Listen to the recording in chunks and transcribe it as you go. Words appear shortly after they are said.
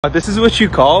This is what you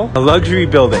call a luxury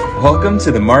building. Welcome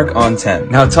to the Mark on 10.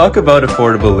 Now talk about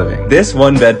affordable living. This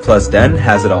one bed plus den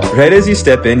has it all. Right as you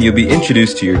step in, you'll be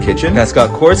introduced to your kitchen that's got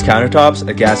quartz countertops,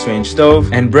 a gas range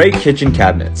stove, and bright kitchen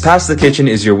cabinets. Past the kitchen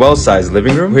is your well-sized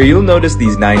living room, where you'll notice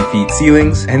these 9-feet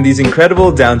ceilings and these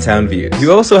incredible downtown views.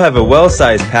 You also have a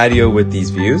well-sized patio with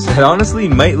these views that honestly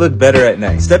might look better at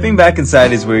night. Stepping back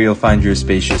inside is where you'll find your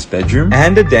spacious bedroom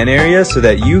and a den area so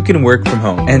that you can work from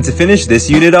home. And to finish this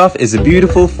unit off is a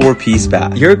beautiful 4-piece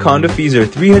bath. Your condo fees are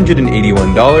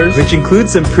 $381, which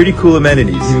includes some pretty cool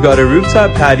amenities. You've got a rooftop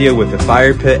patio with a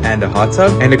fire pit and a hot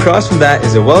tub, and across from that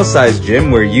is a well-sized gym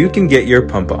where you can get your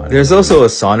pump on. There's also a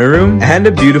sauna room and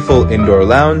a beautiful indoor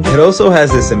lounge. It also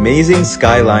has this amazing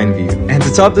skyline view. And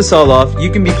to top this all off, you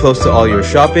can be close to all your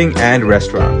shopping and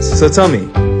restaurants. So tell me,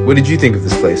 what did you think of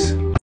this place?